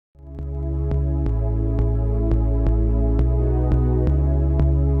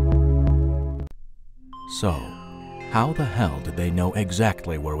So, how the hell did they know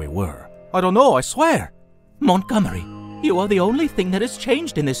exactly where we were? I don't know, I swear. Montgomery, you are the only thing that has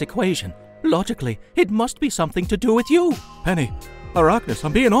changed in this equation. Logically, it must be something to do with you. Penny, Arackniss,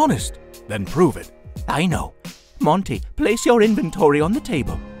 I'm being honest. Then prove it. I know. Monty, place your inventory on the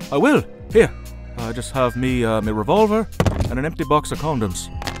table. I will. Here, I just have me revolver and an empty box of condoms.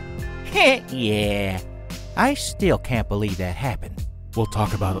 Yeah, I still can't believe that happened. We'll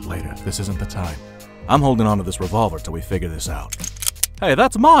talk about it later. This isn't the time. I'm holding on to this revolver till we figure this out. Hey,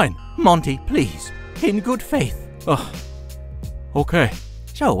 that's mine. Monty, please, in good faith. Ugh. Okay.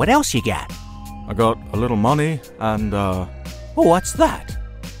 So, what else you got? I got a little money and, What's that?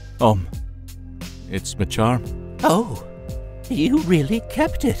 It's my charm. Oh, you really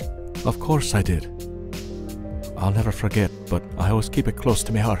kept it. Of course I did. I'll never forget, but I always keep it close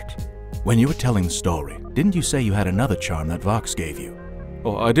to my heart. When you were telling the story, didn't you say you had another charm that Vox gave you?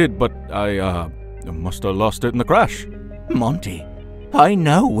 Oh, I did, but I must have lost it in the crash. Monty, I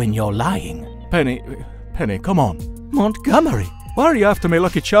know when you're lying. Penny, come on. Montgomery, Why are you after my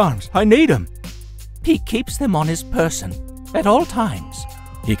lucky charms? I need them. he keeps them on his person at all times.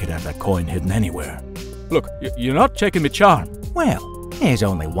 He could have that coin hidden anywhere. Look, you're not checking my charm. Well, there's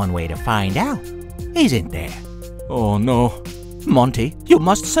only one way to find out, isn't there? Oh, no. Monty, you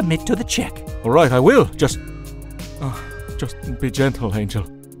must submit to the check. All right, I will. Just be gentle, Angel.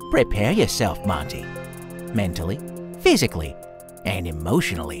 Prepare yourself, Monty. Mentally, physically, and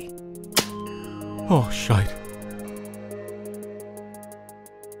emotionally. Oh, shite.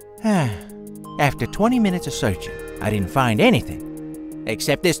 After 20 minutes of searching, I didn't find anything.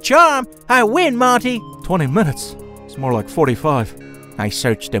 Except this charm. I win, Monty. 20 minutes? It's more like 45. I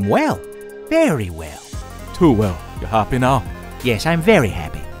searched them well. Very well. Too well. You happy now? Yes, I'm very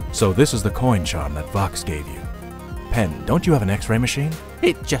happy. So this is the coin charm that Vox gave you. Pen, don't you have an X-ray machine?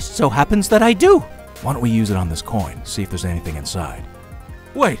 It just so happens that I do. Why don't we use it on this coin, see if there's anything inside?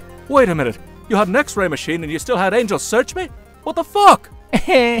 Wait a minute. You had an X-ray machine and you still had Angel search me? What the fuck?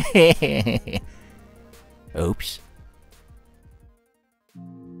 Oops.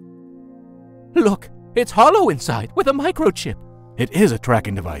 Look, it's hollow inside with a microchip. It is a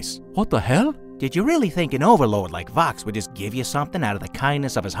tracking device. What the hell? Did you really think an overlord like Vox would just give you something out of the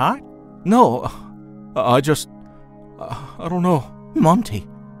kindness of his heart? No, I don't know. Monty,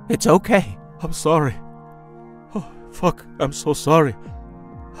 it's okay. I'm sorry. Oh, fuck, I'm so sorry.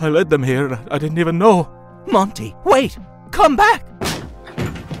 I led them here and I didn't even know. Monty, wait! Come back!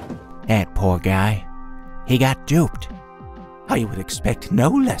 That poor guy. He got duped. I would expect no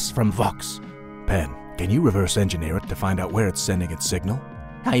less from Vox. Pen, can you reverse engineer it to find out where it's sending its signal?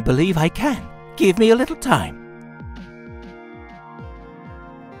 I believe I can. Give me a little time.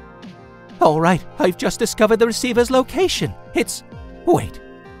 All right, I've just discovered the receiver's location. It's... Wait,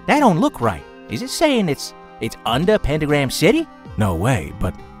 that don't look right. Is it saying it's under Pentagram City? No way,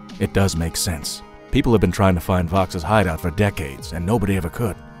 but it does make sense. People have been trying to find Vox's hideout for decades, and nobody ever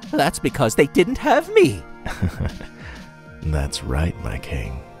could. That's because they didn't have me. That's right, my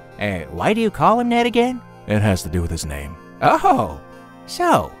king. Why do you call him that again? It has to do with his name. Oh,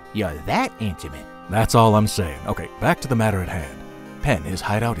 so you're that intimate. That's all I'm saying. Okay, back to the matter at hand. Pen, his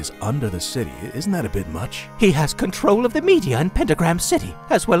hideout is under the city. Isn't that a bit much? He has control of the media in Pentagram City,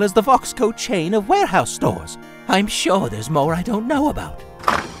 as well as the Voxco chain of warehouse stores. I'm sure there's more I don't know about.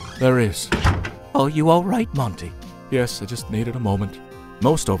 There is. Are you all right, Monty? Yes, I just needed a moment.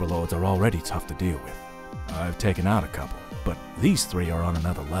 Most overlords are already tough to deal with. I've taken out a couple, but these three are on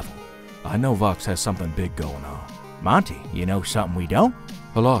another level. I know Vox has something big going on. Monty, you know something we don't?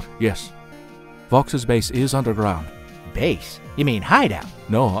 A lot, yes. Vox's base is underground. Base? You mean hideout?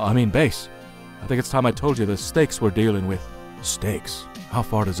 No, I mean base. I think it's time I told you the stakes we're dealing with. Stakes? How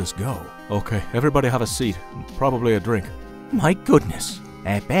far does this go? Okay, everybody have a seat. Probably a drink. My goodness.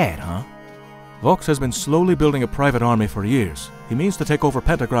 That bad, huh? Vox has been slowly building a private army for years. He means to take over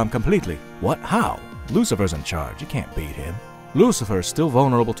Pentagram completely. What? How? Lucifer's in charge. You can't beat him. Lucifer is still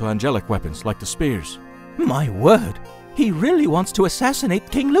vulnerable to angelic weapons like the spears. My word. He really wants to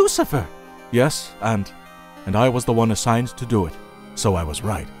assassinate King Lucifer. Yes, and I was the one assigned to do it. So I was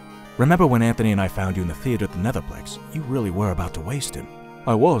right. Remember when Anthony and I found you in the theater at the Netherplex? You really were about to waste him.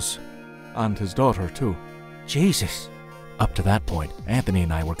 I was. And his daughter, too. Jesus. Up to that point, Anthony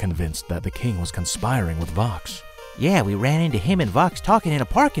and I were convinced that the king was conspiring with Vox. Yeah, we ran into him and Vox talking in a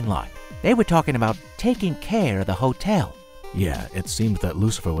parking lot. They were talking about taking care of the hotel. Yeah, it seemed that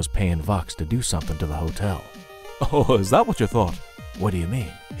Lucifer was paying Vox to do something to the hotel. Oh, is that what you thought? What do you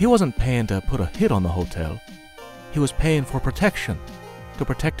mean? He wasn't paying to put a hit on the hotel. He was paying for protection. To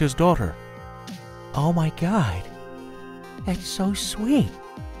protect his daughter. Oh my God. That's so sweet.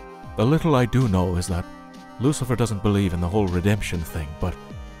 The little I do know is that Lucifer doesn't believe in the whole redemption thing, but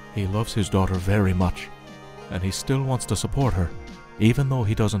he loves his daughter very much, and he still wants to support her, even though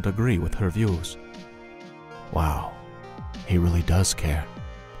he doesn't agree with her views. Wow, he really does care.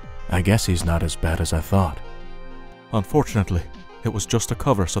 I guess he's not as bad as I thought. Unfortunately, it was just a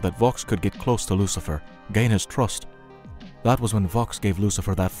cover so that Vox could get close to Lucifer, gain his trust. That was when Vox gave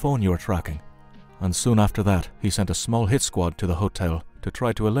Lucifer that phone you were tracking. And soon after that, he sent a small hit squad to the hotel to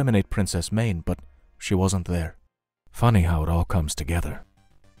try to eliminate Princess Maine, but she wasn't there. Funny how it all comes together.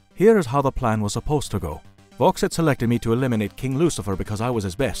 Here is how the plan was supposed to go. Vox had selected me to eliminate King Lucifer because I was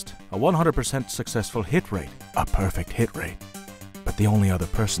his best. A 100% successful hit rate. A perfect hit rate. But the only other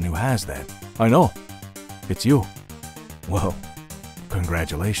person who has that, I know, it's you. Well,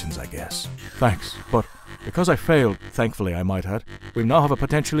 congratulations, I guess. Thanks, but because I failed, thankfully I might add, we now have a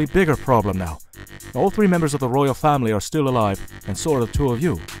potentially bigger problem now. All 3 members of the royal family are still alive, and so are the 2 of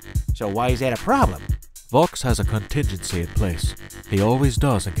you. So why is that a problem? Vox has a contingency in place. He always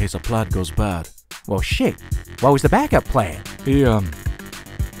does in case a plan goes bad. Well, shit. What was the backup plan?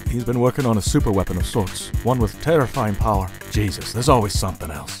 He's been working on a super weapon of sorts, one with terrifying power. Jesus, there's always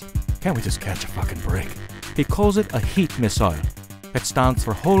something else. Can't we just catch a fucking break? He calls it a heat missile. It stands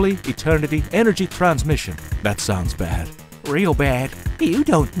for Holy Eternity Energy Transmission. That sounds bad. Real bad. You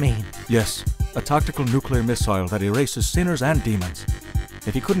don't mean? Yes, a tactical nuclear missile that erases sinners and demons.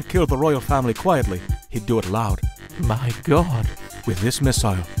 If he couldn't kill the royal family quietly, he'd do it loud. My God. With this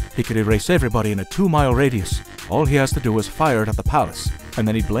missile, he could erase everybody in a 2-mile radius. All he has to do is fire it at the palace, and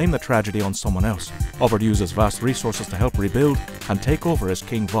then he'd blame the tragedy on someone else, or use his vast resources to help rebuild and take over as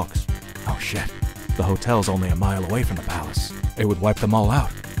King Vox. Oh shit, the hotel's only a mile away from the palace. It would wipe them all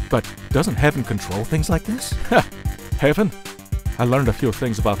out. But doesn't heaven control things like this? Ha! Heaven? I learned a few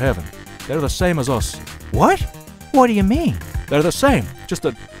things about heaven. They're the same as us. What? What do you mean? They're the same, just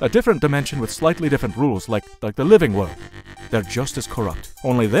a different dimension with slightly different rules, like the living world. They're just as corrupt,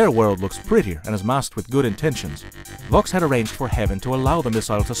 only their world looks prettier and is masked with good intentions. Vox had arranged for heaven to allow the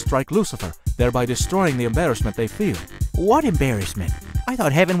missile to strike Lucifer, thereby destroying the embarrassment they feel. What embarrassment? I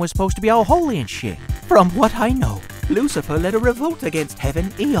thought heaven was supposed to be all holy and shit. From what I know, Lucifer led a revolt against heaven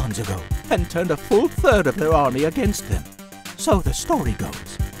eons ago, and turned a full third of their army against them. So the story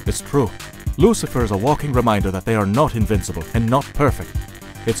goes. It's true. Lucifer is a walking reminder that they are not invincible and not perfect.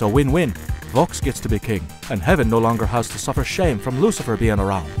 It's a win-win. Vox gets to be king, and heaven no longer has to suffer shame from Lucifer being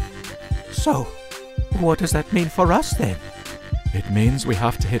around. So, what does that mean for us then? It means we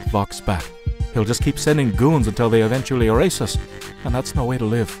have to hit Vox back. He'll just keep sending goons until they eventually erase us, and that's no way to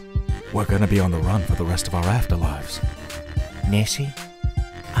live. We're gonna be on the run for the rest of our afterlives. Nessie,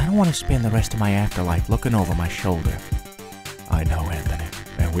 I don't want to spend the rest of my afterlife looking over my shoulder. I know, Anthony,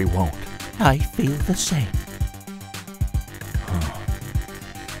 and we won't. I feel the same.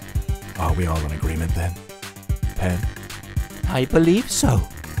 Are we all in agreement then? Pen? I believe so.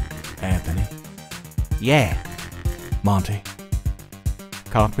 Anthony? Yeah. Monty?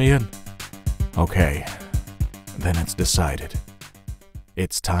 Count me in. Okay, then it's decided.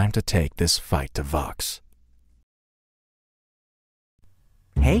 It's time to take this fight to Vox.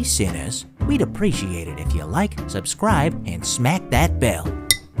 Hey sinners, we'd appreciate it if you like, subscribe, and smack that bell.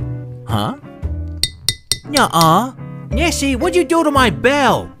 Huh? Nuh-uh. Nessie, what'd you do to my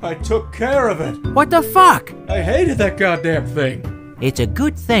bell? I took care of it. What the fuck? I hated that goddamn thing. It's a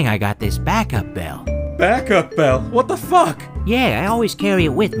good thing I got this backup bell. Backup bell? What the fuck? Yeah, I always carry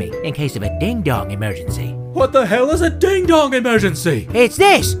it with me in case of a ding-dong emergency. What the hell is a ding-dong emergency? It's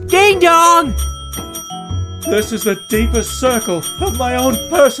this! Ding-dong! This is the deepest circle of my own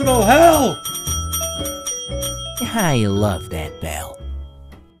personal hell! I love that bell.